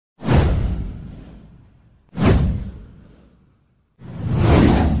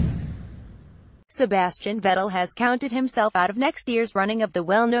Sebastian Vettel has counted himself out of next year's running of the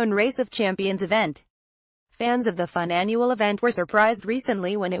well-known Race of Champions event. Fans of the fun annual event were surprised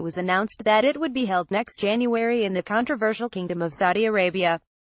recently when it was announced that it would be held next January in the controversial Kingdom of Saudi Arabia.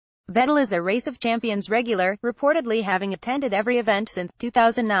 Vettel is a Race of Champions regular, reportedly having attended every event since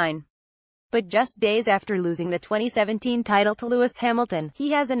 2009. But just days after losing the 2017 title to Lewis Hamilton,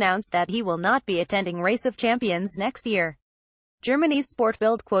 he has announced that he will not be attending Race of Champions next year. Germany's Sport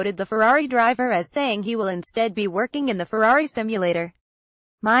Bild quoted the Ferrari driver as saying he will instead be working in the Ferrari simulator.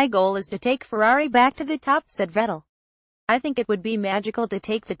 "My goal is to take Ferrari back to the top," said Vettel. "I think it would be magical to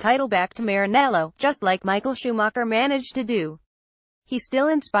take the title back to Maranello, just like Michael Schumacher managed to do. He still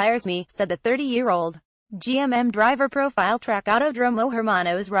inspires me," said the 30-year-old. GMM driver profile Track Autodromo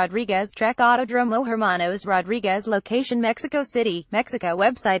Hermanos Rodriguez Location Mexico City, Mexico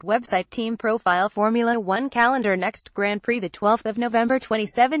Website Team profile Formula 1 calendar Next Grand Prix the 12th of November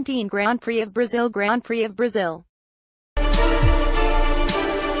 2017 Grand Prix of Brazil